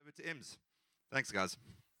to Ems. Thanks, guys.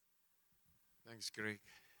 Thanks, Greg.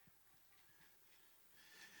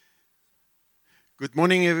 Good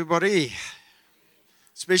morning, everybody.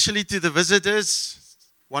 Especially to the visitors.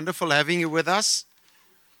 Wonderful having you with us.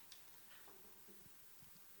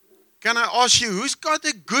 Can I ask you, who's got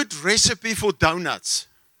a good recipe for donuts?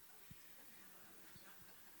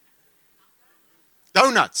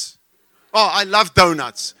 Donuts. Oh, I love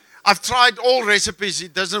donuts. I've tried all recipes.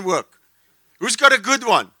 It doesn't work. Who's got a good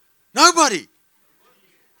one? Nobody.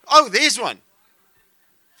 Oh, there's one.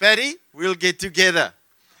 Fatty, we'll get together.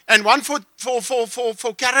 And one for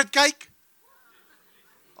carrot cake?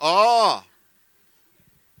 Oh.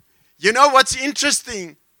 You know what's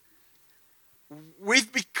interesting?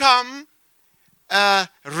 We've become a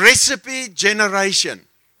recipe generation.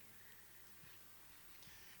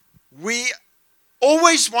 We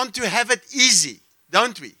always want to have it easy,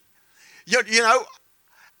 don't we? You know,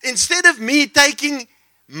 instead of me taking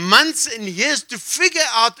months and years to figure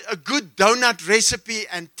out a good donut recipe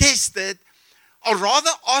and test it, I'd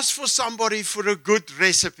rather ask for somebody for a good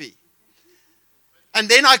recipe. And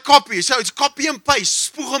then I copy. So it's copy and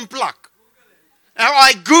paste, spoeg and plak. Now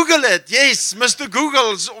I Google it. Yes, Mr.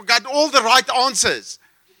 Google's got all the right answers.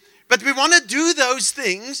 But we want to do those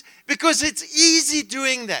things because it's easy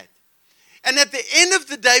doing that. And at the end of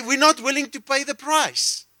the day, we're not willing to pay the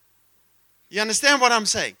price. You understand what I'm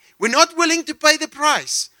saying? We're not willing to pay the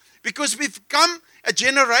price because we've become a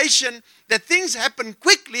generation that things happen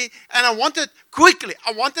quickly and I want it quickly.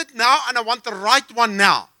 I want it now and I want the right one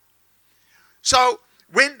now. So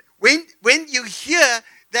when you hear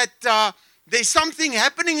that there's something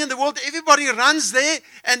happening in the world, everybody runs there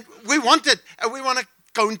and we want it. And we want to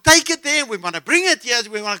go and take it there. We want to bring it here.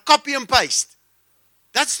 We want to copy and paste.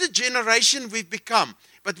 That's the generation we've become.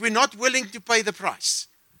 But we're not willing to pay the price.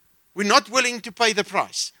 We're not willing to pay the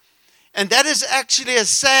price. And that is actually a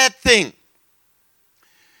sad thing.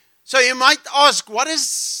 So you might ask, what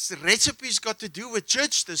has recipes got to do with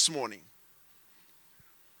church this morning?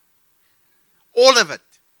 All of it.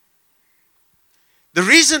 The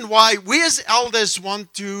reason why we as elders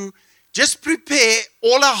want to just prepare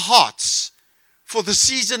all our hearts for the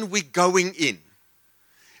season we're going in.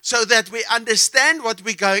 So that we understand what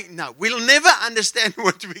we're going. No, we'll never understand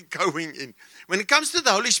what we're going in. When it comes to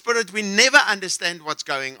the Holy Spirit, we never understand what's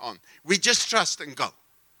going on. We just trust and go.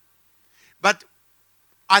 But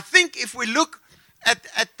I think if we look at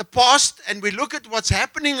the past and we look at what's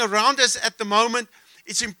happening around us at the moment,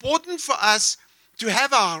 it's important for us to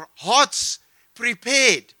have our hearts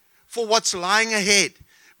prepared for what's lying ahead.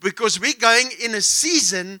 Because we're going in a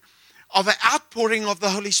season of an outpouring of the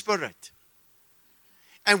Holy Spirit.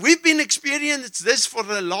 And we've been experiencing this for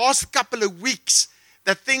the last couple of weeks,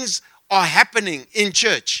 that things are happening in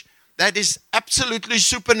church. That is absolutely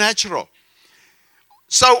supernatural.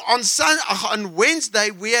 So on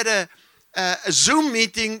Wednesday, we had a Zoom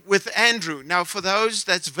meeting with Andrew. Now, for those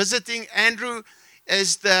that's visiting, Andrew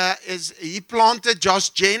he planted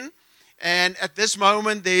Josh Gen. And at this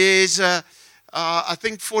moment, there is, I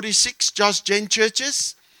think, 46 Josh Gen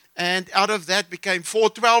churches. And out of that became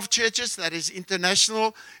 412 churches. That is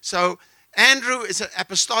international. So Andrew is an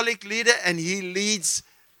apostolic leader and he leads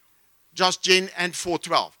Josh Gen and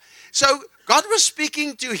 412. So God was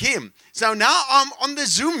speaking to him. So now I'm on the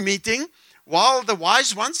Zoom meeting while the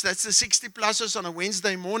wise ones, that's the 60 pluses on a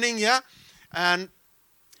Wednesday morning here. And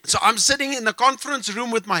so I'm sitting in the conference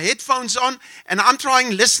room with my headphones on and I'm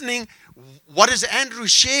listening. What is Andrew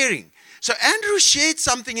sharing? So Andrew shared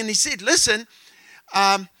something and he said, listen,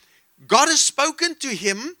 God has spoken to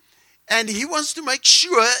him and he wants to make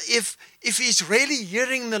sure if he's really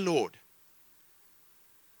hearing the Lord.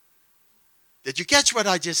 Did you catch what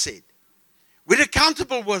I just said? We're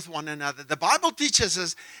accountable with one another. The Bible teaches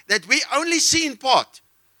us that we only see in part.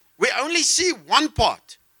 We only see one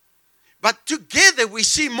part. But together we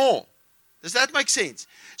see more. Does that make sense?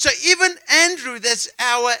 So even Andrew, that's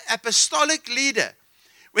our apostolic leader,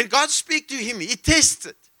 when God speaks to him, he tests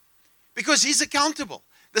it because he's accountable.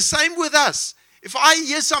 The same with us. If I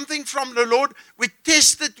hear something from the Lord, we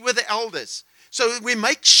test it with the elders. So we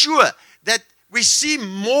make sure that we see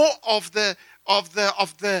more of the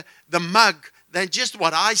mug than just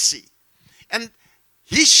what I see. And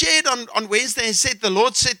he shared on Wednesday and said, the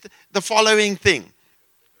Lord said the following thing,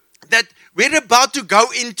 that we're about to go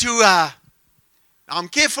into I'm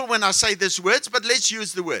careful when I say these words, but let's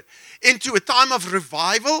use the word, into a time of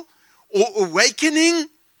revival or awakening,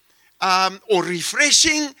 or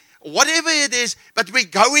refreshing, whatever it is, but we're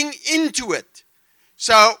going into it.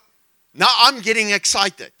 So now I'm getting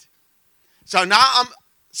excited. So now I'm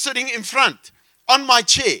sitting in front on my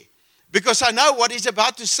chair because I know what he's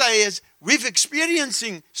about to say is we've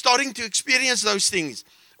starting to experience those things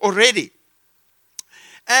already.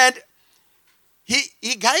 And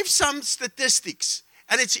he gave some statistics.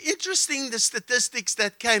 And it's interesting, the statistics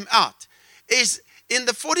that came out is in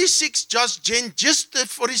the 46 just the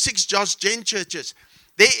 46 Josh Gen churches,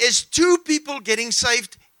 there is 2 people getting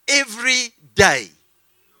saved every day.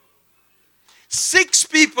 6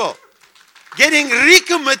 people getting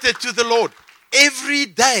recommitted to the Lord every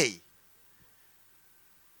day.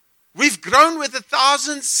 We've grown with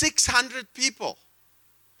 1,600 people.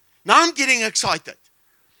 Now I'm getting excited.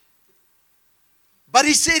 But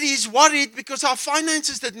he said he's worried because our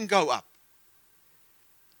finances didn't go up.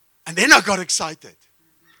 And then I got excited.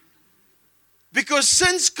 Because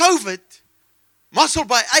since COVID, Mossel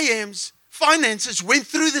by AM's finances went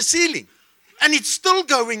through the ceiling. And it's still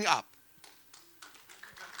going up.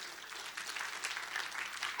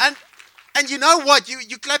 And you know what?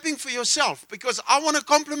 You're clapping for yourself. Because I want to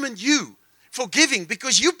compliment you for giving.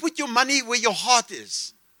 Because you put your money where your heart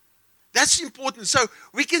is. That's important. So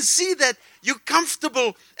we can see that you're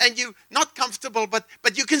comfortable and you're not comfortable, but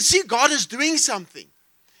you can see God is doing something.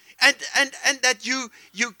 And that you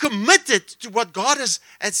committed to what God has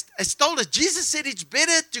told us. Jesus said it's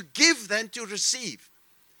better to give than to receive.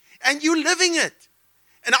 And you're living it.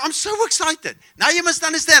 And I'm so excited. Now you must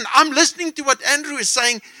understand, I'm listening to what Andrew is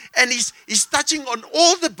saying, and he's touching on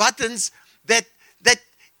all the buttons that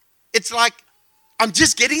it's like, I'm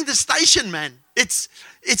just getting the station, man. It's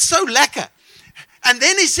so lacquer. And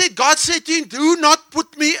then he said, God said to him, do not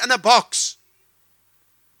put me in a box.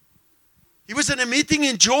 He was in a meeting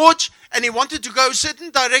in George and he wanted to go a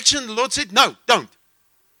certain direction. The Lord said, no, don't.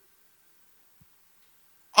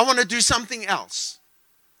 I want to do something else.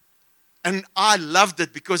 And I loved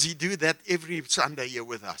it because he do that every Sunday here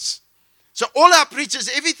with us. So all our preachers,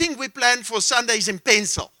 everything we plan for Sunday is in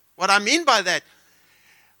pencil. What I mean by that,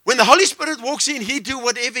 when the Holy Spirit walks in, he do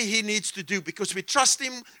whatever he needs to do because we trust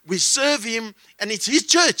him, we serve him, and it's his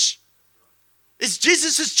church. It's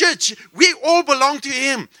Jesus' church. We all belong to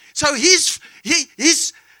him. So he's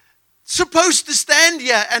supposed to stand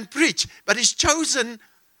here and preach, but he's chosen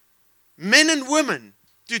men and women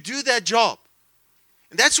to do their job.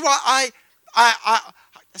 And that's why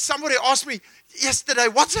somebody asked me yesterday,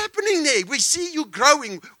 what's happening there? We see you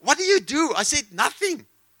growing. What do? I said, nothing.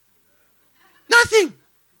 Nothing.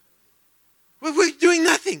 We're doing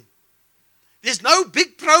nothing. There's no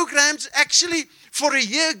big programs. Actually, for a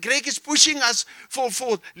year, Greg is pushing us for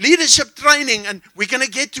leadership training, and we're going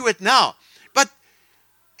to get to it now. But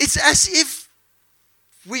it's as if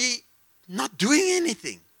we're not doing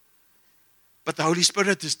anything. But the Holy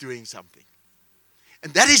Spirit is doing something.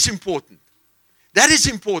 And that is important. That is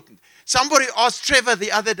important. Somebody asked Trevor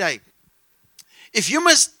the other day, if you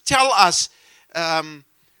must tell us,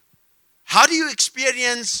 how do you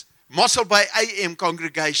experience Mossel by AM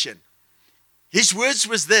congregation? His words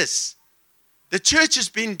was this: the church has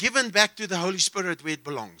been given back to the Holy Spirit where it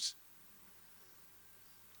belongs.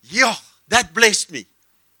 Yeah, that blessed me.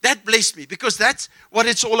 That blessed me because that's what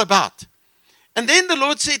it's all about. And then the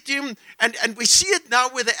Lord said to him, and we see it now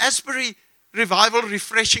with the Asbury revival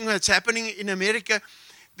refreshing that's happening in America,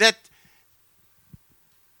 that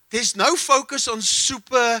there's no focus on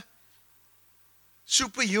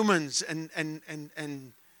superhumans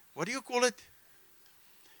and what do you call it?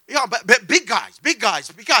 Yeah, but big guys.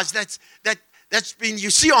 That's been, you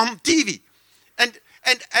see on TV. And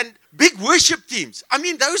big worship teams. I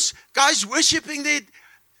mean, those guys worshiping there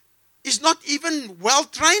is not even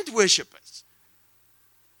well-trained worshipers.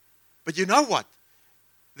 But you know what?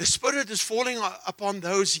 The Spirit is falling upon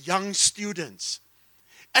those young students.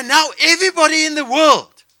 And now everybody in the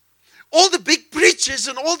world, all the big preachers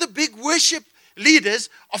and all the big worship leaders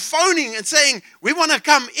are phoning and saying, we want to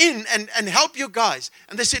come in and help you guys.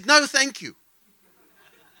 And they said, no, thank you.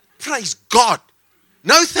 Praise God.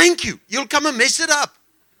 No, thank you. You'll come and mess it up.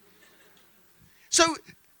 So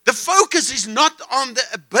the focus is not on the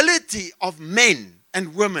ability of men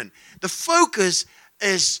and women. The focus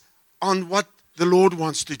is on what the Lord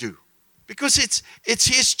wants to do. Because it's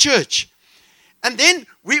his church. And then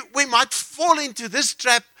we might fall into this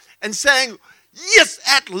trap and saying, yes,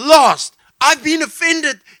 at last, I've been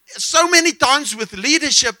offended so many times with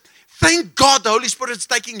leadership. Thank God the Holy Spirit is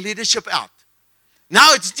taking leadership out.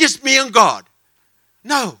 Now it's just me and God.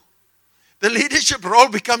 No. The leadership role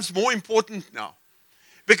becomes more important now.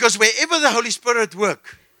 Because wherever the Holy Spirit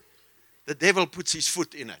works, the devil puts his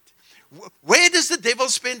foot in it. Where does the devil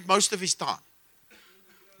spend most of his time?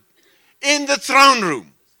 In the throne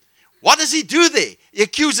room. What does he do there? He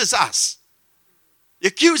accuses us. He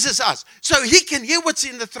accuses us. So he can hear what's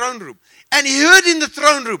in the throne room. And he heard in the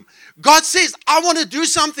throne room, God says, I want to do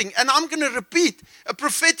something. And I'm going to repeat a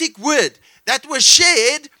prophetic word that was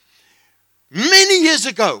shared many years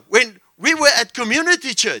ago when we were at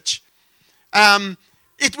Community Church.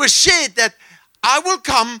 It was shared that I will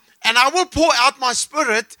come and I will pour out my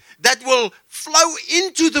Spirit that will flow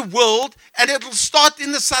into the world, and it will start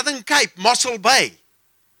in the Southern Cape, Mossel Bay,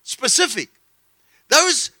 specific.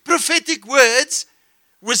 Those prophetic words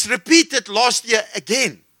was repeated last year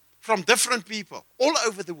again from different people all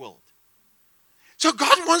over the world. So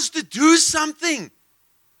God wants to do something.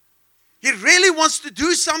 He really wants to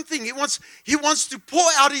do something. He wants to pour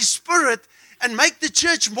out His Spirit and make the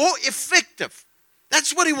church more effective.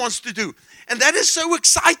 That's what He wants to do. And that is so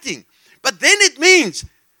exciting. But then it means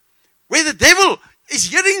where the devil is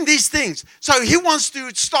hearing these things, so he wants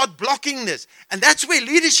to start blocking this. And that's where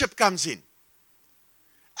leadership comes in.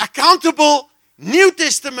 Accountable, New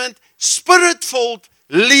Testament, Spirit-filled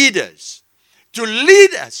leaders to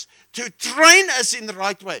lead us, to train us in the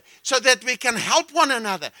right way so that we can help one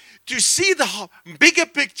another to see the bigger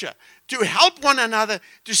picture, to help one another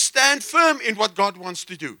to stand firm in what God wants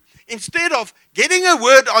to do. Instead of getting a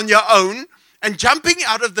word on your own and jumping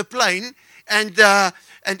out of the plane and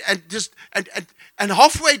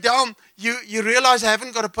halfway down you realize I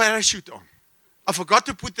haven't got a parachute on. I forgot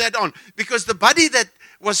to put that on because the buddy that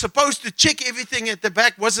was supposed to check everything at the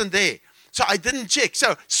back wasn't there. So I didn't check.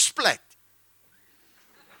 So splat.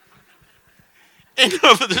 End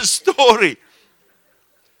of the story.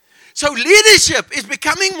 So leadership is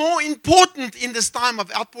becoming more important in this time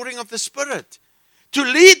of outpouring of the Spirit. To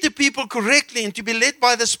lead the people correctly and to be led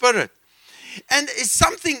by the Spirit. And it's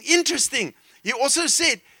something interesting. He also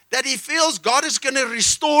said that he feels God is going to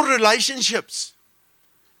restore relationships.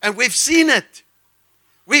 And we've seen it.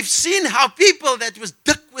 We've seen how people that was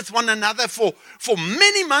dick with one another for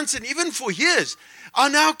many months and even for years are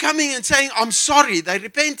now coming and saying, I'm sorry. They're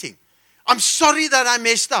repenting. I'm sorry that I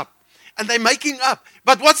messed up. And they're making up.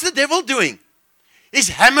 But what's the devil doing? He's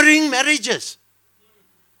hammering marriages.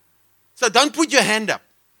 So don't put your hand up.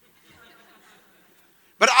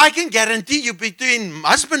 But I can guarantee you between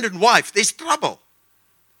husband and wife, there's trouble.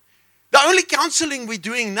 The only counseling we're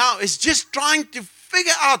doing now is just trying to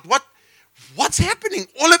figure out what's happening.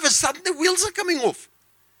 All of a sudden, the wheels are coming off.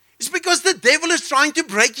 It's because the devil is trying to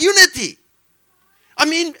break unity. I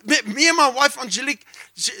mean, me and my wife, Angelique,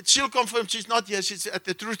 she'll confirm she's not here. She's at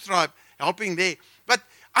the Truth Tribe, helping there. But,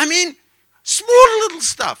 I mean, small little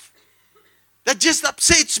stuff that just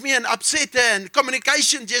upsets me and upset her, and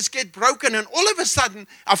communication just get broken, and all of a sudden,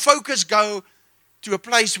 our focus go to a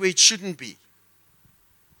place where it shouldn't be.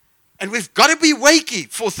 And we've got to be wakey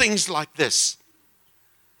for things like this.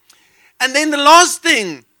 And then the last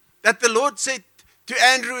thing that the Lord said to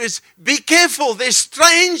Andrew is, be careful, there's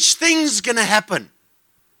strange things going to happen.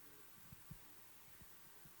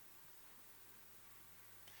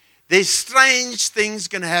 There's strange things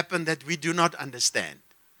going to happen that we do not understand.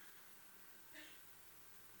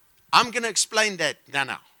 I'm going to explain that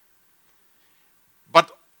now. But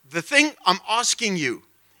the thing I'm asking you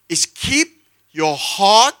is keep your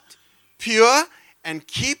heart pure and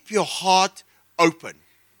keep your heart open.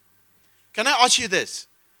 Can I ask you this?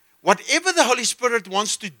 Whatever the Holy Spirit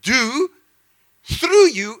wants to do through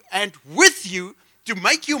you and with you to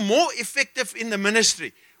make you more effective in the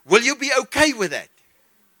ministry, will you be okay with that?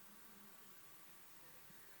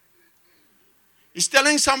 He's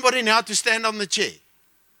telling somebody now to stand on the chair.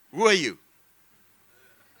 Who are you?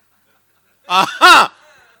 Aha!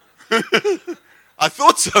 I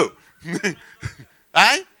thought so.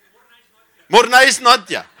 Hey? Morna is not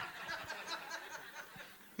here.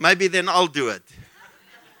 Maybe then I'll do it.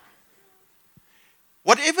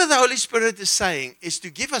 Whatever the Holy Spirit is saying is to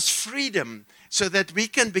give us freedom so that we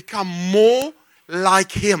can become more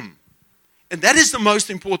like Him. And that is the most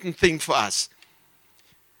important thing for us.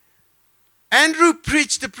 Andrew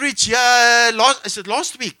preached a preach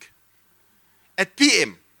last week at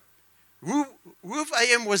PM. Who of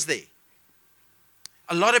AM was there?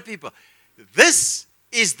 A lot of people. This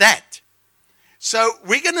is that. So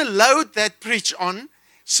we're going to load that preach on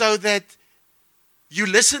so that you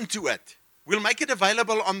listen to it. We'll make it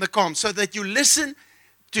available on the com so that you listen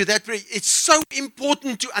to that preach. It's so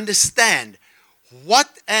important to understand what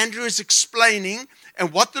Andrew is explaining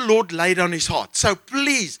and what the Lord laid on his heart. So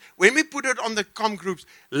please, when we put it on the com groups,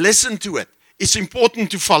 listen to it. It's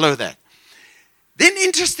important to follow that. Then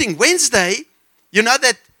interesting, Wednesday, you know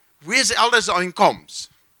that we as elders are in comms.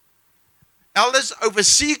 Elders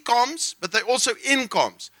oversee comms, but they're also in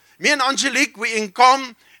comms. Me and Angelique, we're in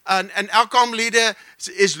comm, and our comm leader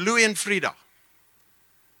is Louis and Frida.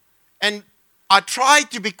 And I try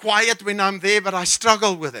to be quiet when I'm there, but I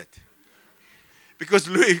struggle with it. Because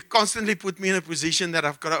Louis constantly put me in a position that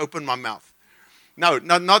I've got to open my mouth. No,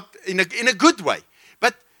 not in a good way.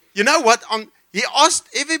 But you know what? He asked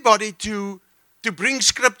everybody to bring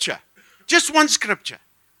scripture. Just one scripture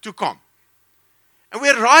to come. And we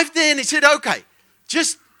arrived there and he said, okay,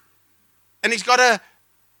 and he's got a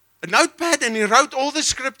notepad and he wrote all the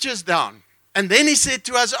scriptures down. And then he said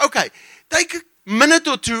to us, okay, take a minute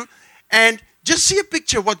or two and just see a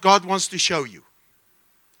picture of what God wants to show you.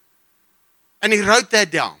 And he wrote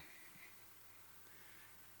that down.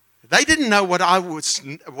 They didn't know what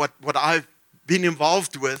I've been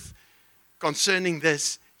involved with concerning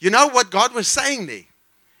this. You know what God was saying there?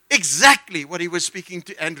 Exactly what he was speaking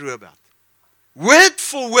to Andrew about. Word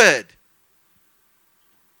for word.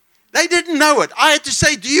 They didn't know it. I had to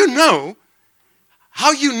say, do you know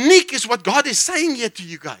how unique is what God is saying here to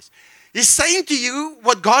you guys? He's saying to you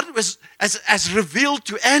what God has revealed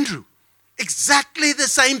to Andrew. Exactly the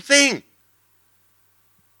same thing.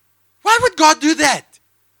 Why would God do that?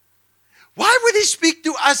 Why would he speak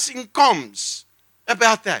to us in comms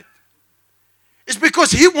about that? It's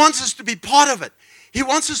because he wants us to be part of it. He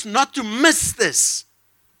wants us not to miss this.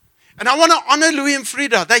 And I want to honor Louis and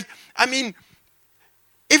Frida.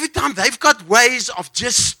 Every time they've got ways of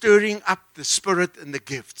just stirring up the spirit and the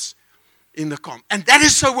gifts in the comm. And that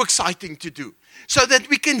is so exciting to do. So that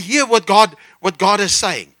we can hear what God is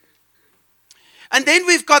saying. And then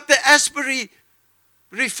we've got the Asbury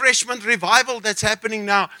refreshment revival that's happening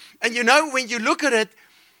now. And you know, when you look at it,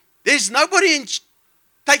 there's nobody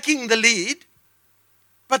taking the lead.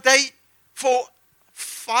 But they, for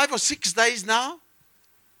 5 or 6 days now,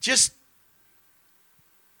 just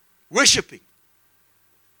worshiping.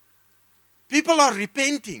 People are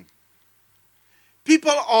repenting.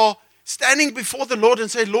 People are standing before the Lord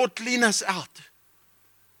and say, Lord, clean us out.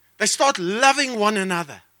 They start loving one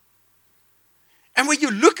another. And when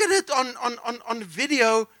you look at it on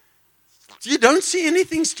video, you don't see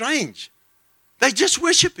anything strange. They're just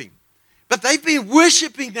worshiping. But they've been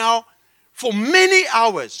worshiping now for many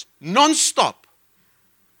hours, non-stop.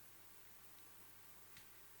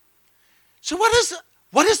 So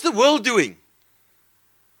what is the world doing?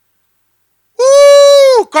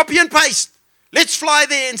 Woo! Copy and paste. Let's fly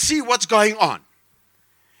there and see what's going on.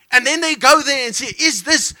 And then they go there and say, is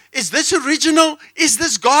this original? Is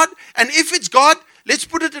this God? And if it's God, let's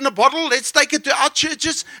put it in a bottle. Let's take it to our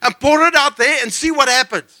churches and pour it out there and see what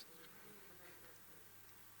happens.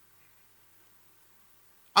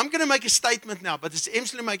 I'm going to make a statement now, but it's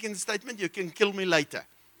Emslie making the statement. You can kill me later.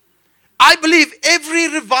 I believe every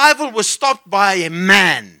revival was stopped by a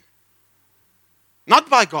man, not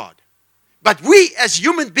by God. But we as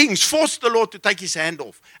human beings forced the Lord to take his hand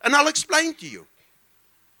off. And I'll explain to you.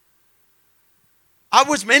 I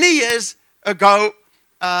was many years ago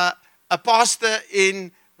a pastor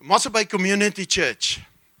in Mossel Community Church.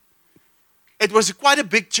 It was quite a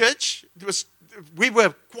big church. We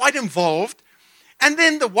were quite involved. And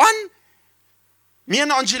then me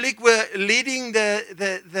and Angelique were leading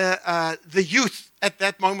the youth at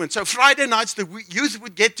that moment. So Friday nights, the youth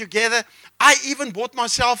would get together. I even bought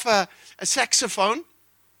myself a saxophone.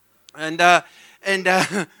 And that's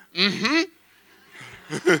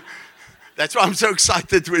why I'm so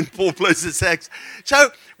excited when Paul plays the sax.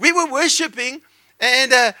 So we were worshiping,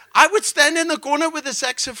 and I would stand in the corner with the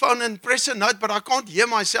saxophone and press a note, but I can't hear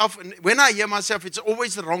myself. And when I hear myself, it's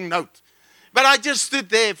always the wrong note. But I just stood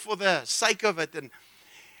there for the sake of it.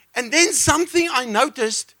 And then something I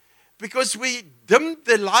noticed, because we dimmed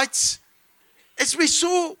the lights, as we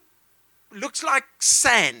saw, looks like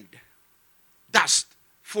sand, dust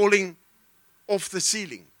falling off the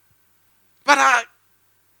ceiling. But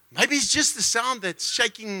maybe it's just the sound that's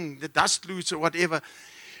shaking the dust loose or whatever.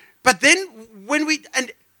 But then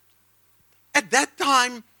at that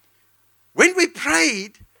time, when we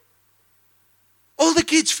prayed, all the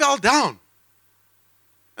kids fell down.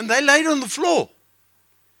 And they laid on the floor.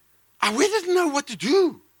 We didn't know what to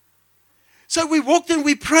do. So we walked and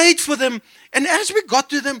we prayed for them. And as we got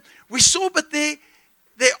to them, we saw, but their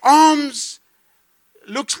arms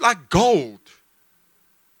looks like gold.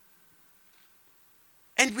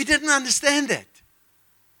 And we didn't understand that.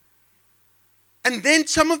 And then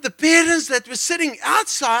some of the parents that were sitting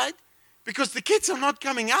outside, because the kids are not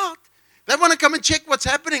coming out, they want to come and check what's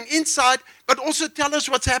happening inside, but also tell us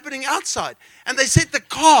what's happening outside. And they said the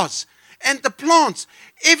cars and the plants,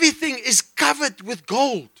 everything is covered with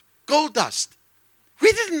gold dust.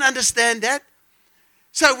 We didn't understand that.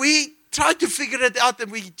 So we tried to figure it out,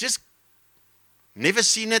 and we just never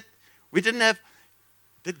seen it. We didn't have,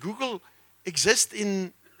 did Google exist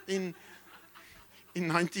in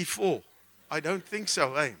 94? I don't think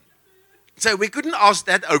so, eh? So we couldn't ask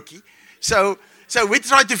that Okie. So we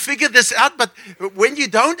tried to figure this out, but when you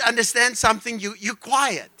don't understand something, you're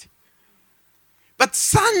quiet. But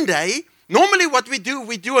Sunday, normally what we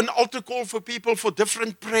do an altar call for people for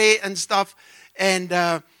different prayer and stuff.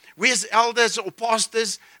 And we as elders or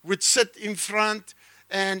pastors would sit in front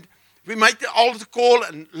and we make the altar call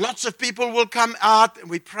and lots of people will come out and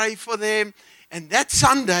we pray for them. And that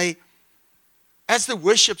Sunday, as the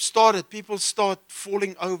worship started, people start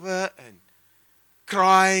falling over and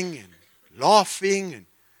crying and laughing.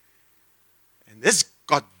 And this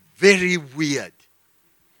got very weird.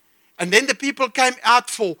 And then the people came out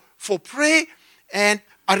for prayer. And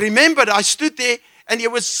I remembered I stood there and there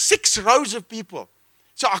was 6 rows of people.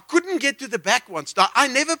 So I couldn't get to the back ones. Now, I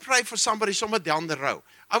never pray for somebody somewhere down the row.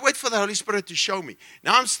 I wait for the Holy Spirit to show me.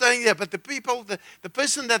 Now I'm staying there, but the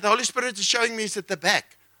person that the Holy Spirit is showing me is at the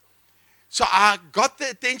back. So I got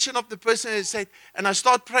the attention of the person and said, and I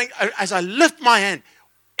start praying. As I lift my hand,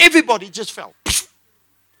 everybody just fell.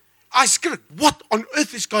 I screamed, what on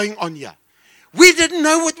earth is going on here? We didn't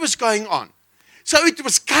know what was going on. So it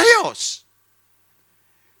was chaos.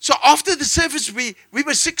 So after the service, we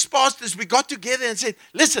were 6 pastors. We got together and said,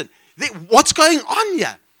 listen, what's going on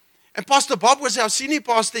here? And Pastor Bob was our senior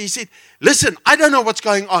pastor. He said, listen, I don't know what's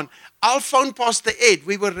going on. I'll phone Pastor Ed.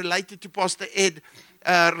 We were related to Pastor Ed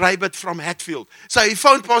Raybert from Hatfield. So he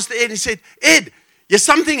phoned Pastor Ed and he said, Ed,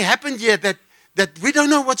 something happened here that we don't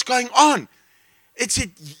know what's going on. Ed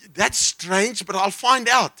said, that's strange, but I'll find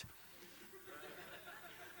out.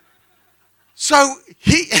 So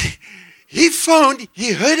he phoned,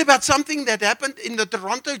 he heard about something that happened in the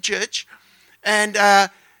Toronto church, and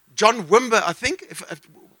John Wimber, I think,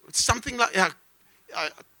 something like, in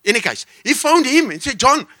any case, he phoned him and said,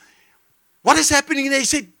 John, what is happening there? He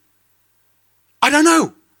said, I don't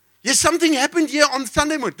know. Yes, something happened here on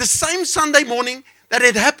Sunday morning. The same Sunday morning that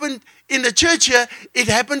it happened in the church here, it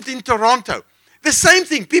happened in Toronto. The same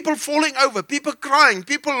thing, people falling over, people crying,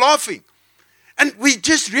 people laughing. And we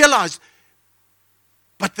just realized,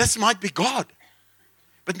 but this might be God.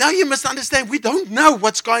 But now you must understand, we don't know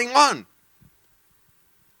what's going on.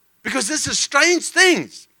 Because this is strange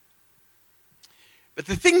things. But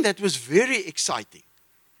the thing that was very exciting,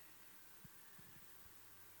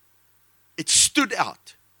 it stood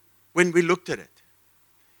out when we looked at it.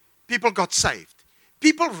 People got saved.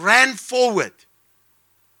 People ran forward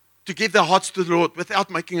to give their hearts to the Lord without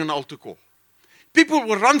making an altar call. People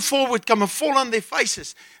will run forward, come and fall on their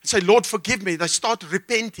faces and say, Lord, forgive me. They start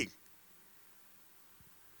repenting.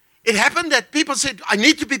 It happened that people said, I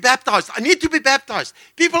need to be baptized. I need to be baptized.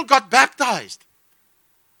 People got baptized.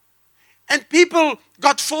 And people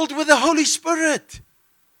got filled with the Holy Spirit.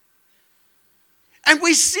 And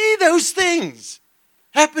we see those things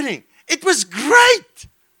happening. It was great.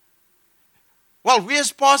 Well, we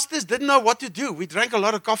as pastors didn't know what to do. We drank a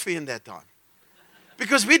lot of coffee in that time.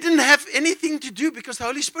 Because we didn't have anything to do because the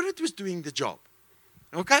Holy Spirit was doing the job.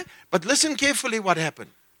 Okay? But listen carefully what happened.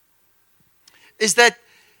 Is that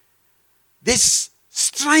there's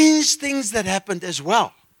strange things that happened as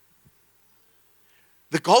well.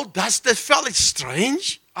 The gold dust that fell is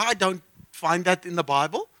strange. I don't find that in the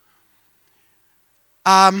Bible.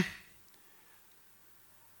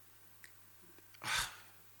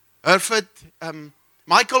 Herford,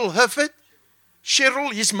 Michael Herford,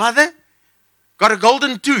 Cheryl, his mother, got a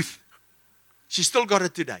golden tooth. She still got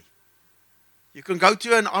it today. You can go to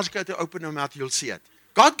her and ask her to open her mouth, you'll see it.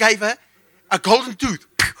 God gave her a golden tooth.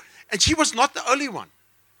 And she was not the only one.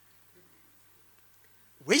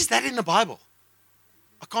 Where's that in the Bible?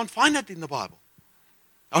 I can't find that in the Bible.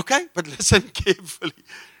 Okay? But listen carefully.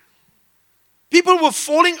 People were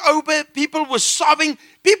falling over. People were sobbing.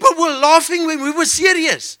 People were laughing when we were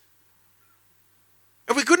serious.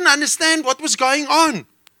 And we couldn't understand what was going on.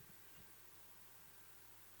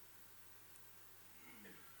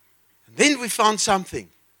 And then we found something.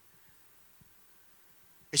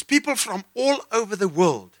 As people from all over the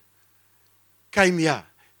world came here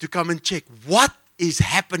to come and check what is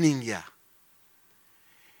happening here.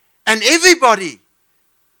 And everybody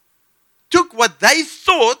took what they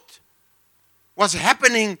thought was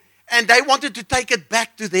happening and they wanted to take it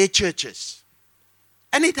back to their churches.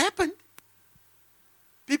 And it happened.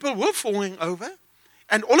 People were falling over.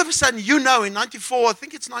 And all of a sudden, in 94, I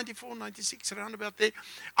think it's 94, 96, around about there.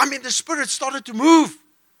 The Spirit started to move.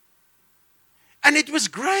 And it was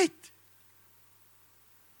great.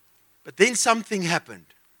 But then something happened.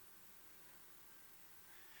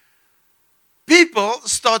 People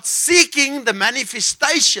start seeking the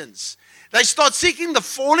manifestations. They start seeking the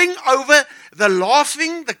falling over, the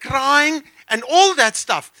laughing, the crying, and all that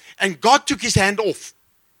stuff. And God took his hand off.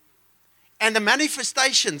 And the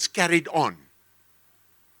manifestations carried on.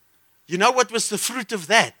 You know what was the fruit of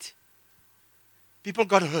that? People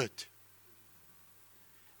got hurt.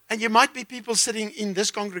 And you might be people sitting in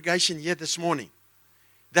this congregation here this morning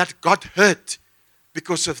that got hurt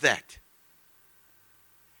because of that.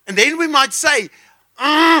 And then we might say,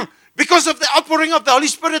 because of the outpouring of the Holy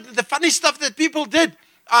Spirit and the funny stuff that people did,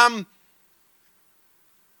 I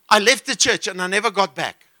left the church and I never got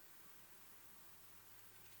back.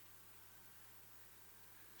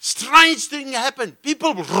 Strange thing happened.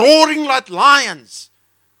 People roaring like lions.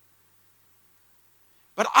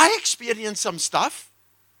 But I experienced some stuff.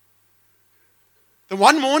 The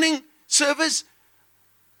one morning service,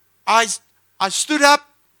 I stood up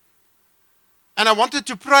and I wanted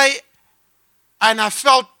to pray and I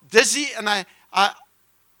felt dizzy and I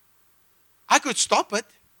could stop it.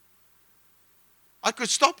 I could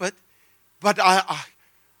stop it. But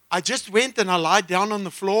I just went and I lied down on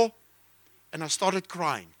the floor and I started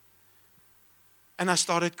crying. And I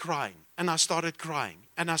started crying. And I started crying.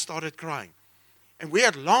 And I started crying. And we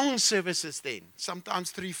had long services then,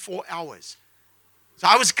 sometimes 3-4 hours. So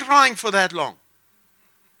I was crying for that long.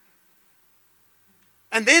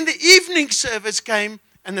 And then the evening service came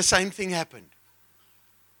and the same thing happened.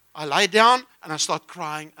 I lay down and I start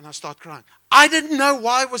crying and I start crying. I didn't know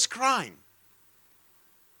why I was crying.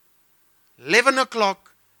 11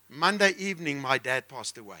 o'clock, Monday evening, my dad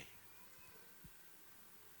passed away.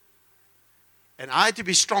 And I had to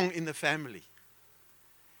be strong in the family.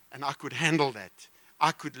 And I could handle that.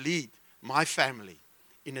 I could lead my family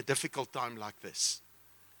in a difficult time like this.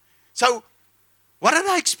 So, what did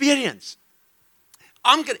I experience?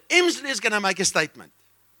 Emslie is going to make a statement.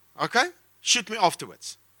 Okay? Shoot me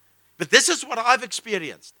afterwards. But this is what I've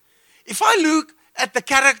experienced. If I look at the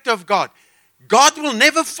character of God, God will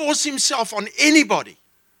never force himself on anybody.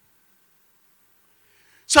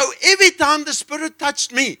 So every time the Spirit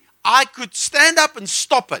touched me, I could stand up and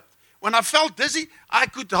stop it. When I felt dizzy, I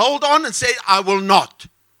could hold on and say, I will not.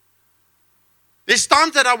 There's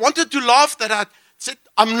times that I wanted to laugh that I said,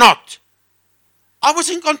 I'm not. I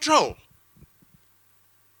was in control.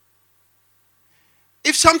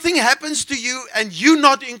 If something happens to you and you're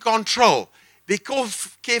not in control, be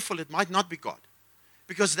careful, it might not be God.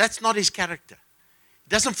 Because that's not his character. He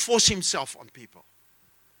doesn't force himself on people.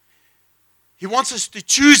 He wants us to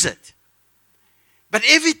choose it. But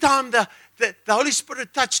every time the Holy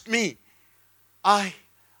Spirit touched me, I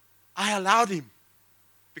allowed him.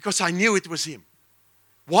 Because I knew it was him.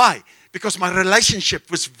 Why? Because my relationship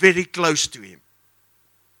was very close to him.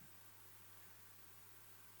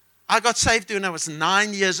 I got saved when I was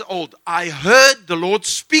 9 years old. I heard the Lord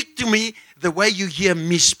speak to me the way you hear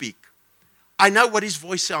me speak. I know what his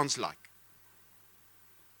voice sounds like.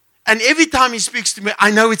 And every time he speaks to me,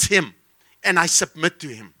 I know it's him. And I submit to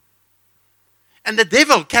him. And the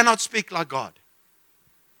devil cannot speak like God.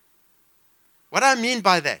 What I mean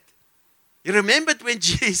by that? You remembered when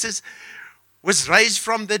Jesus was raised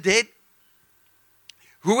from the dead?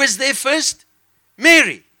 Who was there first?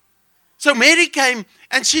 Mary. So Mary came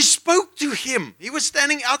and she spoke to him. He was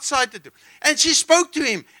standing outside the door. And she spoke to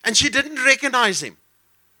him and she didn't recognize him.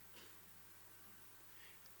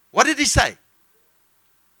 What did he say?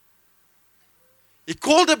 He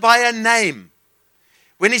called her by her name.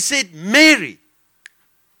 When he said Mary,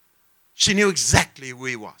 she knew exactly who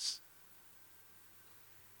he was.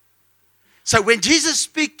 So when Jesus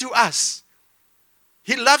speaks to us,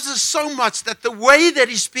 he loves us so much that the way that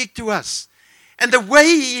he speaks to us and the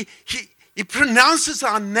way he pronounces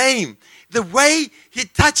our name, the way he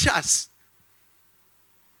touches us,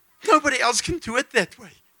 nobody else can do it that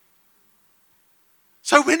way.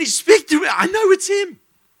 So when he speaks to me, I know it's him.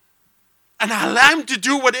 And I allow him to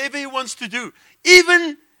do whatever he wants to do.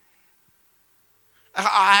 Even,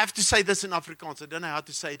 I have to say this in Afrikaans. I don't know how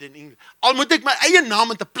to say it in English. Al moet ek my eie naam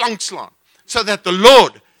in 'n plank slaan, so that the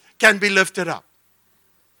Lord can be lifted up.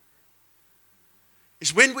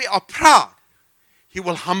 Is when we are proud, he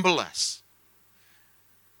will humble us.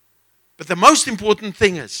 But the most important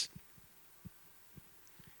thing is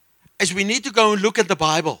we need to go and look at the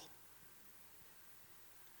Bible.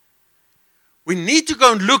 We need to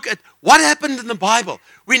go and look at what happened in the Bible.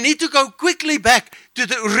 We need to go quickly back to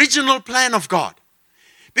the original plan of God.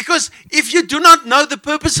 Because if you do not know the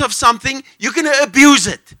purpose of something, you're going to abuse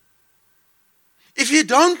it. If you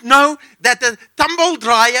don't know that the tumble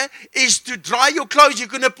dryer is to dry your clothes, you're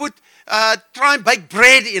going to try and bake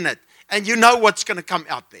bread in it. And you know what's going to come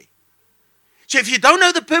out there. So if you don't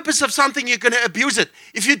know the purpose of something, you're going to abuse it.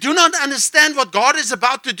 If you do not understand what God is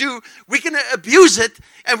about to do, we're going to abuse it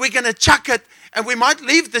and we're going to chuck it. And we might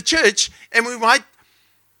leave the church and we might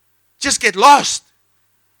just get lost.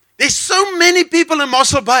 There's so many people in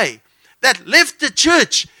Mossel Bay that left the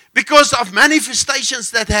church because of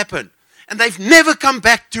manifestations that happened. And they've never come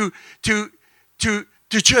back to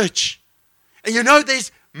church. And you know,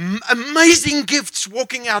 there's amazing gifts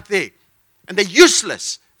walking out there. And they're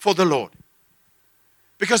useless for the Lord.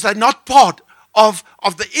 Because they're not part of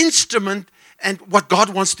the instrument and what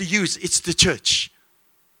God wants to use. It's the church.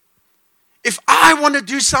 If I want to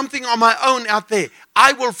do something on my own out there,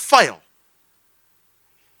 I will fail.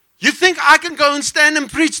 You think I can go and stand and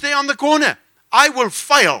preach there on the corner? I will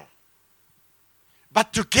fail.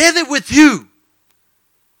 But together with you,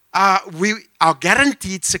 we are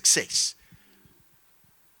guaranteed success.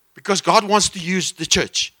 Because God wants to use the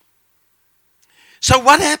church. So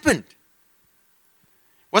what happened?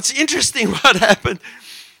 What's interesting, what happened?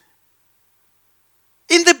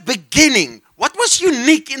 In the beginning, what was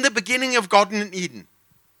unique in the beginning of Garden of Eden?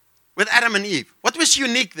 With Adam and Eve. What was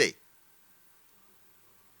unique there?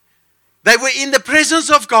 They were in the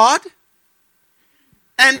presence of God.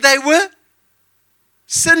 And they were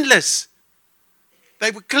sinless.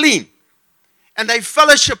 They were clean. And they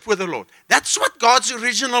fellowship with the Lord. That's what God's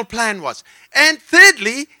original plan was. And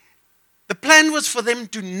thirdly, the plan was for them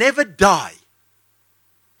to never die.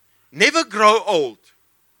 Never grow old.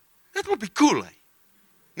 That would be cool, eh?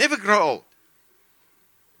 Never grow old.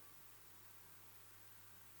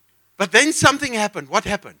 But then something happened. What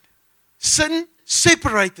happened? Sin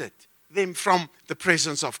separated them from the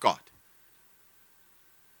presence of God.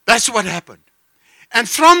 That's what happened. And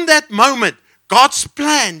from that moment, God's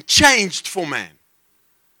plan changed for man.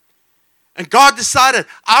 And God decided,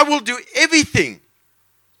 I will do everything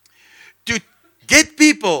to get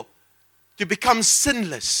people to become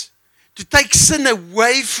sinless, to take sin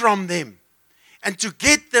away from them, and to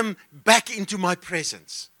get them back into my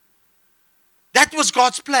presence. That was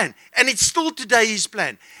God's plan. And it's still today His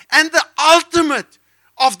plan. And the ultimate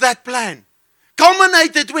of that plan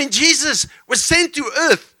culminated when Jesus was sent to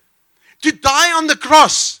earth to die on the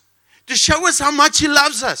cross, to show us how much He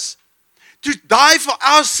loves us, to die for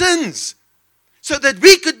our sins, so that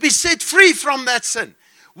we could be set free from that sin.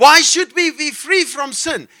 Why should we be free from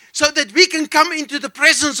sin? So that we can come into the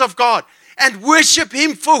presence of God and worship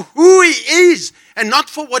Him for who He is and not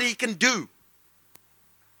for what He can do.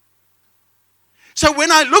 So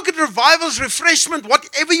when I look at revivals, refreshment,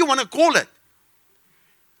 whatever you want to call it,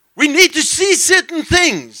 we need to see certain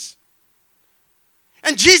things.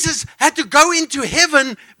 And Jesus had to go into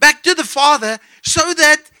heaven, back to the Father, so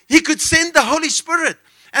that He could send the Holy Spirit.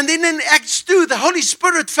 And then in Acts 2, the Holy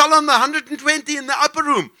Spirit fell on the 120 in the upper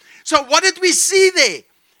room. So what did we see there?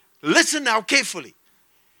 Listen now carefully.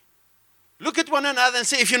 Look at one another and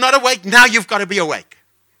say, if you're not awake, now you've got to be awake.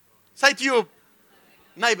 Say to your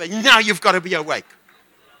neighbor, now you've got to be awake.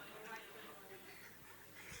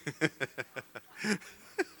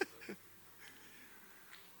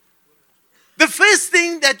 The first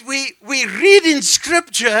thing that we read in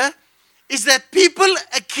Scripture is that people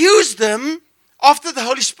accuse them after the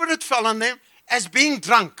Holy Spirit fell on them as being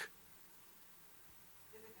drunk.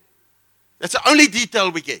 That's the only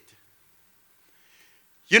detail we get.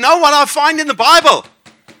 You know what I find in the Bible?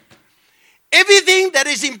 Everything that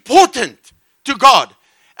is important to God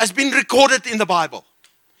has been recorded in the Bible.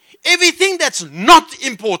 Everything that's not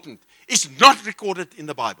important is not recorded in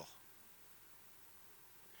the Bible.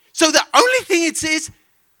 So the only thing it says,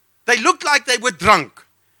 they looked like they were drunk.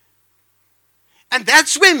 And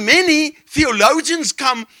that's where many theologians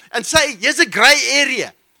come and say, here's a gray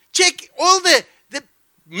area. Check all the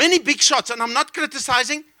many big shots, and I'm not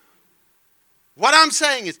criticizing. What I'm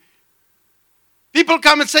saying is, people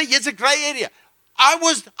come and say, here's a gray area.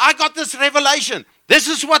 I got this revelation. This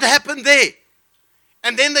is what happened there.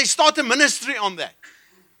 And then they start a ministry on that.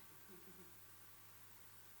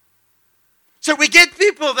 So we get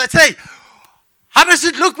people that say, how does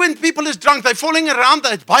it look when people is drunk? They're falling around,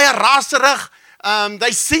 they're baie raserig,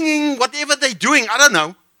 they're singing, whatever they're doing, I don't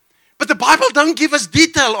know. But the Bible don't give us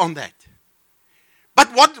detail on that.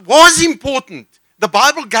 But what was important, the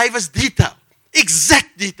Bible gave us detail,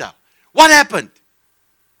 exact detail. What happened?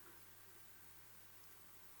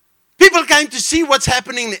 People came to see what's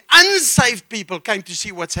happening. The unsaved people came to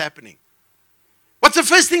see what's happening. What's the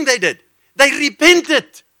first thing they did? They repented.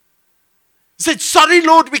 Said, sorry,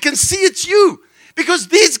 Lord, we can see it's you. Because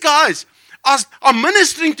these guys are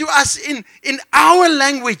ministering to us in our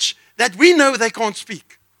language that we know they can't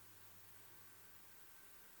speak.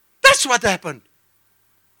 That's what happened.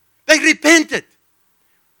 They repented.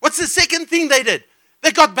 What's the second thing they did?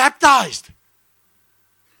 They got baptized.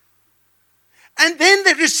 And then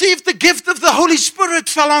they received the gift of the Holy Spirit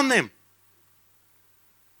fell on them.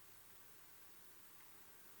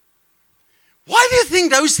 Why do you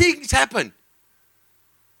think those things happen?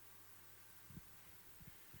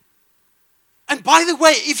 And by the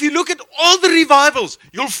way, if you look at all the revivals,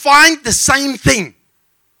 you'll find the same thing.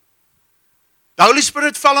 The Holy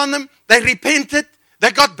Spirit fell on them. They repented.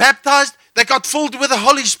 They got baptized. They got filled with the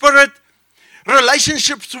Holy Spirit.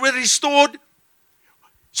 Relationships were restored.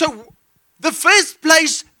 So the first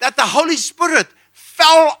place that the Holy Spirit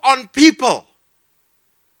fell on people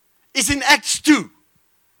is in Acts 2.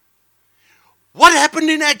 What happened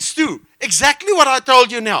in Acts 2? Exactly what I told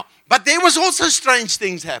you now. But there was also strange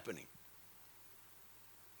things happening.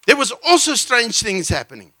 There was also strange things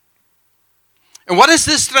happening. And what is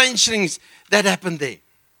the strange things that happened there?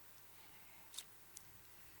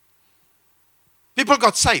 People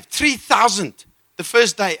got saved. 3,000 the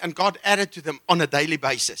first day, and God added to them on a daily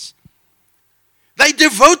basis. They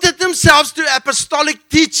devoted themselves to apostolic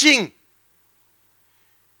teaching.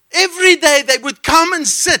 Every day they would come and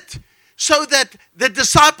sit so that the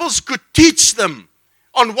disciples could teach them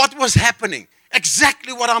on what was happening.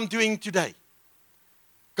 Exactly what I'm doing today.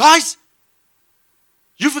 Guys,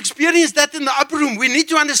 you've experienced that in the upper room. We need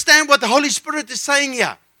to understand what the Holy Spirit is saying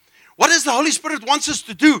here. What does the Holy Spirit wants us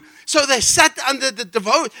to do? So they sat under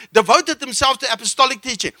the devoted themselves to apostolic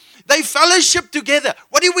teaching. They fellowship together.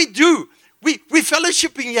 What do? We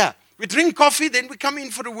fellowshipping here. We drink coffee, then we come in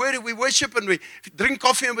for the word and we worship and we drink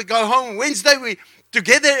coffee and we go home. Wednesday we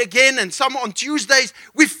together again, and some on Tuesdays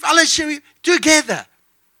we fellowship together.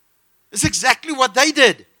 That's exactly what they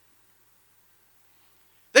did.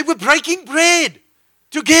 They were breaking bread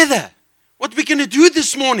together. What we're going to do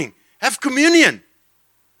this morning, have communion.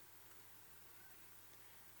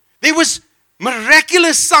 There was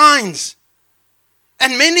miraculous signs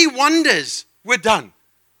and many wonders were done.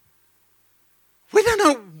 We don't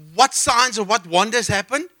know what signs or what wonders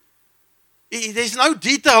happened. There's no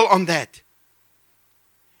detail on that.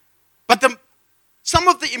 But some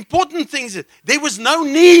of the important things, there was no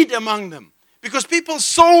need among them because people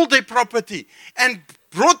sold their property and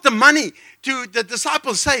brought the money to the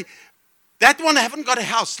disciples. Say, that one haven't got a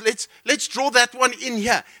house. Let's draw that one in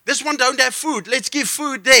here. This one don't have food. Let's give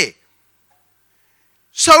food there.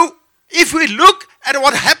 So if we look at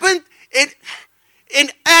what happened in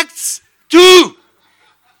Acts 2,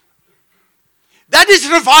 that is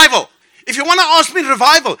revival. If you want to ask me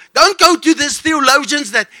revival, don't go to these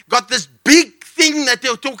theologians that got this big thing that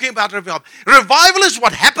they're talking about revival. Revival is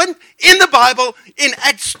what happened in the Bible in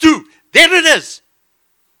Acts 2. There it is.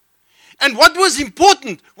 And what was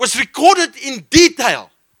important was recorded in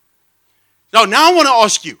detail. Now I want to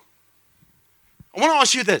ask you. I want to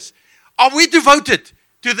ask you this. Are we devoted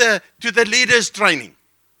to the leaders' training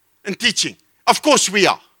and teaching? Of course we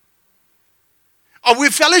are. Are we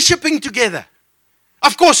fellowshipping together?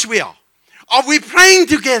 Of course we are. Are we praying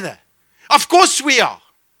together? Of course we are.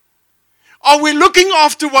 Are we looking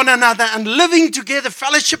after one another and living together,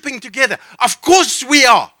 fellowshipping together? Of course we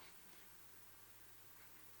are.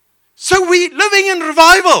 So we're living in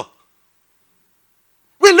revival.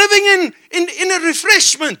 We're living in a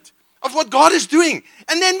refreshment of what God is doing.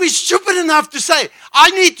 And then we're stupid enough to say, I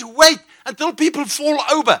need to wait until people fall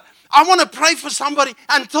over. I want to pray for somebody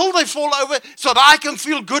until they fall over so that I can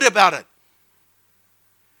feel good about it.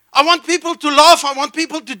 I want people to laugh. I want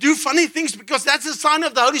people to do funny things because that's a sign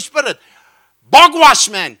of the Holy Spirit. Bogwash,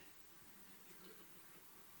 man.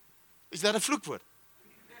 Is that a fluke word?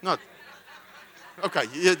 Not. Okay,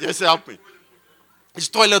 just help me. It's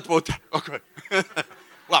toilet water. Okay.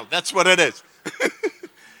 Well, that's what it is.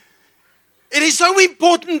 It is so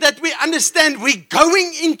important that we understand we're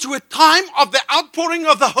going into a time of the outpouring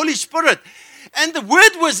of the Holy Spirit. And the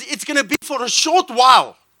word was, it's going to be for a short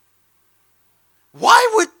while.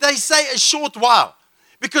 Why would they say a short while?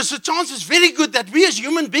 Because the chance is very good that we as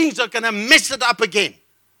human beings are going to mess it up again.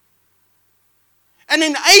 And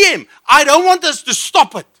in AM, I don't want us to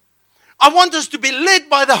stop it. I want us to be led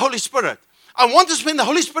by the Holy Spirit. I want us when the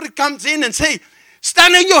Holy Spirit comes in and say,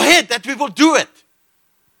 stand on your head that we will do it.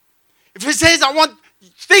 If he says, I want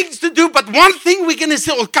things to do, but one thing we're going to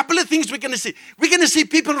see, or a couple of things we're going to see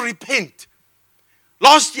people repent.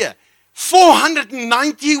 Last year,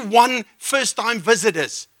 491 first-time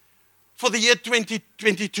visitors for the year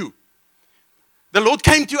 2022. The Lord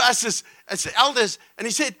came to us as elders and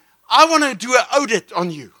he said, I want to do an audit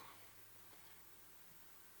on you.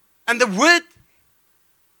 And the word,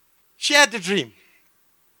 she had the dream.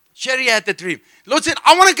 Sherry had the dream. The Lord said,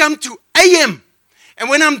 I want to come to AM. And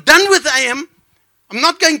when I'm done with AM, I'm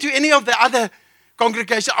not going to any of the other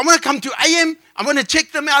congregations. I want to come to AM. I'm going to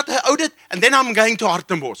check them out, audit, and then I'm going to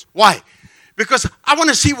Hartenbos. Why? Because I want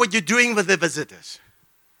to see what you're doing with the visitors.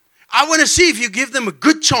 I want to see if you give them a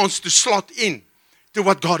good chance to slot in to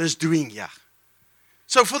what God is doing here.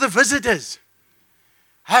 So for the visitors,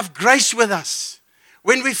 have grace with us.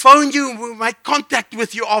 When we phone you, we make contact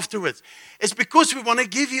with you afterwards. It's because we want to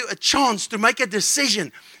give you a chance to make a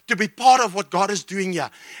decision to be part of what God is doing here.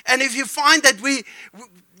 And if you find that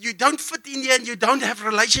you don't fit in here and you don't have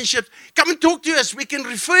relationships, come and talk to us. We can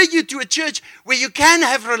refer you to a church where you can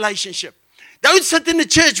have relationship. Don't sit in a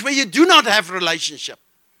church where you do not have relationship.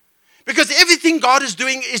 Because everything God is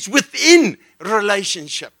doing is within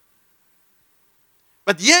relationship.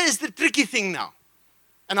 But here is the tricky thing now.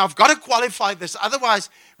 And I've got to qualify this. Otherwise,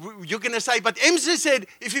 you're going to say, but Emslie said,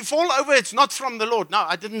 if you fall over, it's not from the Lord. No,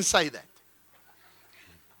 I didn't say that.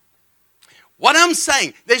 What I'm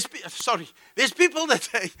saying, there's people that,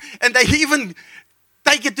 and they even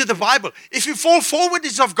take it to the Bible. If you fall forward,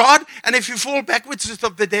 it's of God. And if you fall backwards, it's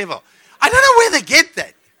of the devil. I don't know where they get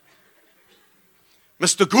that.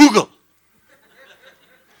 Mr. Google.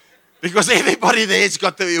 Because everybody there has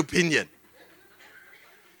got their opinion.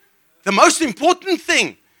 The most important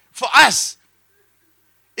thing for us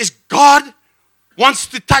is God wants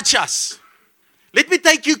to touch us. Let me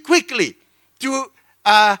take you quickly to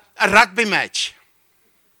a rugby match.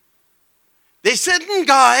 There's certain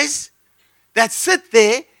guys that sit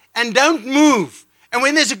there and don't move. And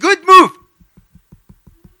when there's a good move,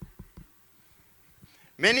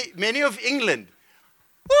 many of England,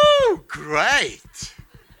 woo, great.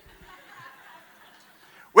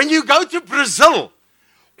 When you go to Brazil,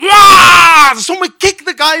 wow, someone kicked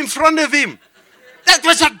the guy in front of him. That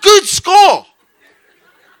was a good score.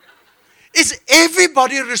 Is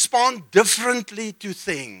everybody respond differently to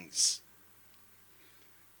things?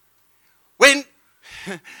 When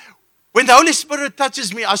the Holy Spirit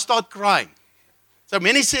touches me, I start crying. So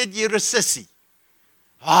many said, you're a sissy.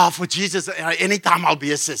 For Jesus, anytime I'll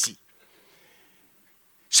be a sissy.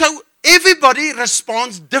 So everybody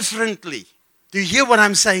responds differently. Do you hear what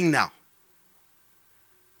I'm saying now?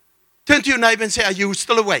 Turn to your neighbor and say, are you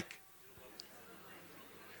still awake?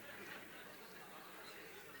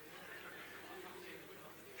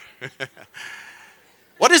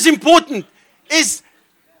 What is important is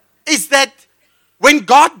that when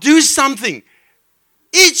God does something,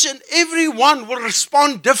 each and every one will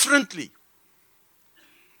respond differently.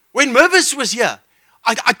 When Mervis was here,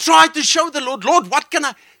 I tried to show the Lord, what can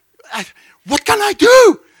I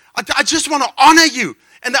do? I just want to honor you.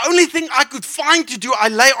 And the only thing I could find to do, I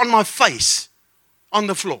lay on my face on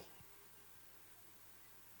the floor.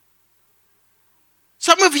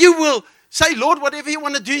 Some of you will say, Lord, whatever you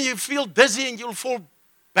want to do, you feel dizzy and you'll fall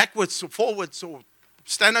backwards or forwards or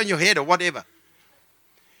stand on your head or whatever.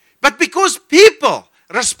 But because people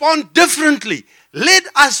respond differently, let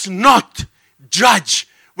us not judge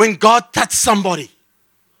when God touched somebody.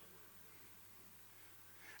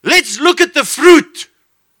 Let's look at the fruit.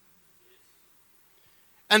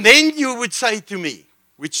 And then you would say to me,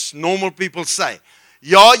 which normal people say,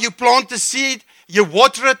 yeah, you plant the seed, you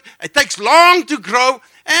water it, it takes long to grow,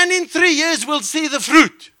 and in 3 years we'll see the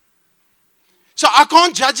fruit. So I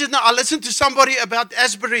can't judge it now. I listened to somebody about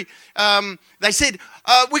Asbury. They said,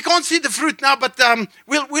 we can't see the fruit now, but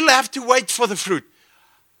we'll have to wait for the fruit.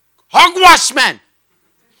 Hogwash, man.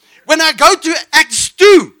 When I go to Acts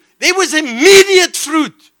 2, there was immediate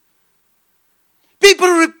fruit. People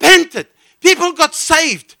repented. People got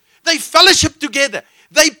saved. They fellowshiped together.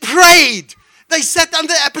 They prayed. They sat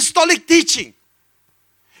under apostolic teaching.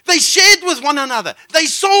 They shared with one another. They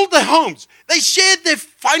sold their homes. They shared their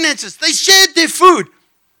finances. They shared their food.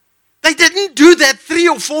 They didn't do that 3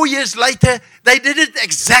 or 4 years later. They did it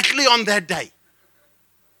exactly on that day.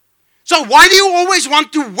 So why do you always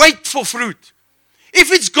want to wait for fruit?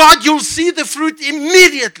 If it's God, you'll see the fruit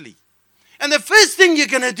immediately. And the first thing you're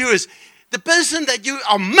going to do is, the person that you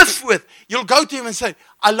are miffed with, you'll go to him and say,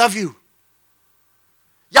 I love you.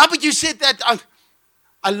 Yeah, but you said that,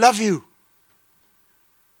 I love you.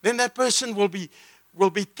 Then that person will be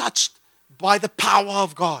touched by the power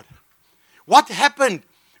of God. What happened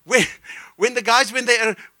when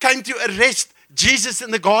they came to arrest Jesus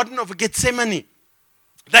in the Garden of Gethsemane?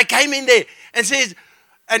 They came in there and says,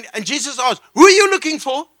 and Jesus asked, who are you looking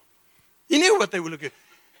for? He knew what they were looking for.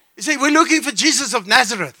 He said, we're looking for Jesus of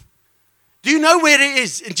Nazareth. Do you know where he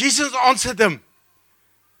is? And Jesus answered them,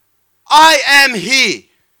 I am he.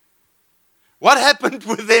 What happened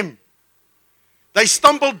with them? They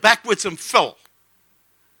stumbled backwards and fell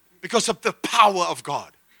because of the power of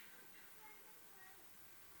God.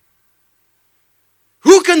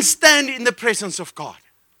 Who can stand in the presence of God?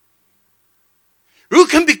 Who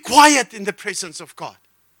can be quiet in the presence of God?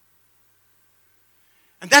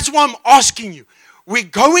 And that's why I'm asking you. We're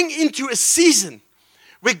going into a season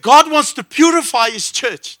where God wants to purify His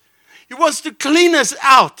church. He wants to clean us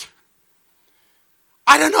out.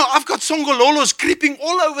 I don't know. I've got songololos creeping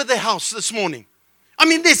all over the house this morning. I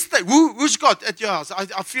mean, who's got at your house?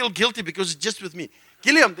 I feel guilty because it's just with me.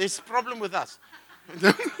 Gilliam, there's a problem with us.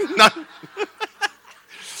 No.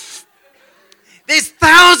 There's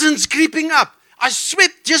thousands creeping up. I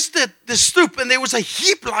swept just the stoop and there was a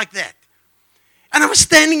heap like that. And I was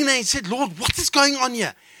standing there and said, Lord, what is going on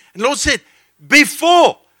here? And the Lord said,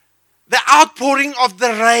 before the outpouring of the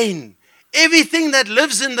rain, everything that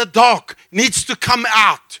lives in the dark needs to come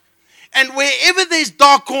out. And wherever there's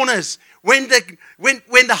dark corners, when the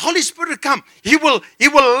Holy Spirit comes, He will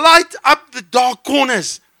light up the dark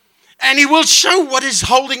corners. And He will show what is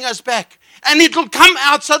holding us back. And it will come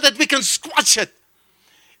out so that we can squash it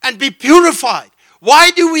and be purified.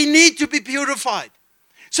 Why do we need to be purified?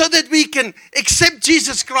 So that we can accept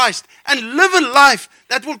Jesus Christ and live a life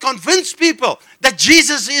that will convince people that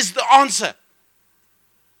Jesus is the answer.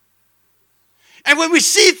 And when we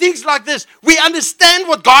see things like this, we understand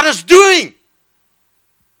what God is doing.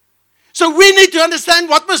 So we need to understand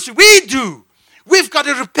what must we do. We've got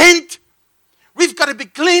to repent. We've got to be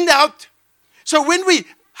cleaned out. So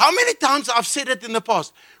how many times I've said it in the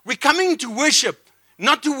past, we're coming to worship,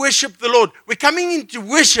 not to worship the Lord. We're coming into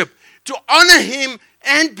worship to honor Him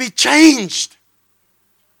and be changed.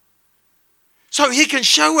 So He can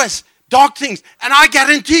show us dark things. And I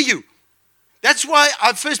guarantee you, that's why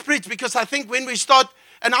I first preach, because I think when we start,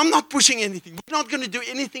 and I'm not pushing anything, we're not going to do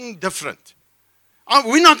anything different.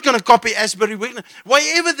 We're not going to copy Asbury.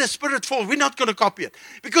 Wherever the Spirit falls, we're not going to copy it.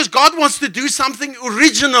 Because God wants to do something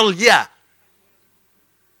original here.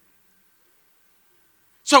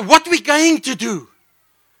 So what we're going to do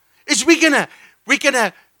is we're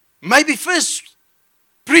gonna maybe first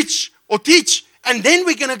preach or teach, and then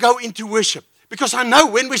we're going to go into worship. Because I know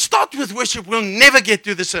when we start with worship, we'll never get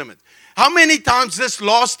to the sermon. How many times this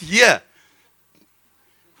last year,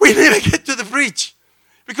 we never get to the preach?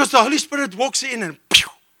 Because the Holy Spirit walks in and pew,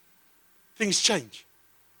 things change.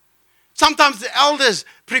 Sometimes the elders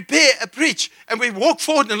prepare a preach, and we walk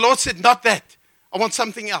forward, and the Lord said, not that. I want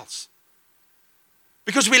something else.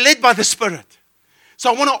 Because we're led by the Spirit.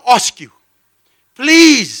 So I want to ask you,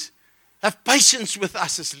 please have patience with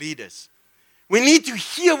us as leaders. We need to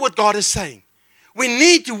hear what God is saying. We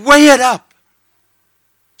need to weigh it up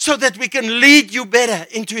so that we can lead you better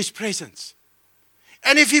into His presence.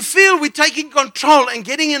 And if you feel we're taking control and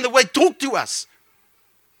getting in the way, talk to us.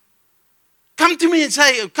 Come to me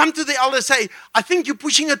and come to the elder and say, I think you're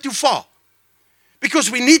pushing it too far. Because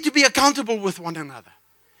we need to be accountable with one another.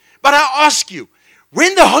 But I ask you,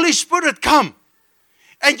 when the Holy Spirit comes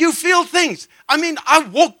and you feel things. I mean, I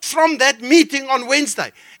walked from that meeting on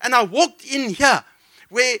Wednesday and I walked in here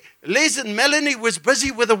where Les and Melanie was busy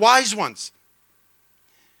with the wise ones.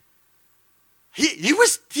 He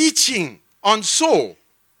was teaching on Saul.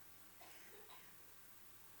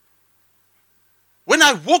 When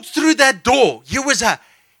I walked through that door, there was a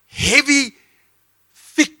heavy,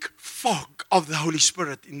 thick fog of the Holy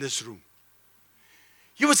Spirit in this room.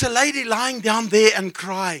 There was a lady lying down there and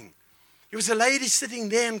crying. There was a lady sitting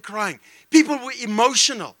there and crying. People were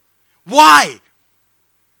emotional. Why?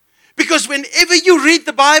 Because whenever you read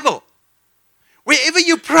the Bible, wherever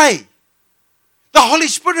you pray, the Holy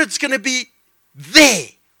Spirit's going to be there.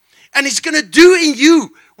 And He's going to do in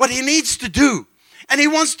you what He needs to do. And He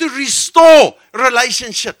wants to restore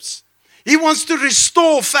relationships. He wants to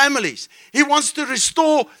restore families. He wants to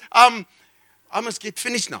restore, I must get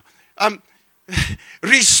finished now.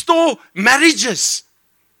 Restore marriages.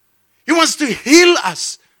 He wants to heal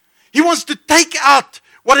us. He wants to take out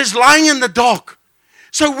what is lying in the dark.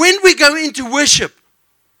 So when we go into worship,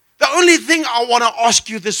 the only thing I want to ask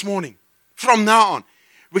you this morning, from now on,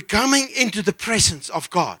 we're coming into the presence of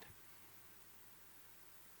God.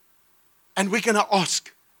 And we're going to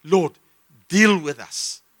ask, Lord, deal with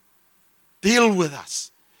us. Deal with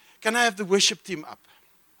us. Can I have the worship team up?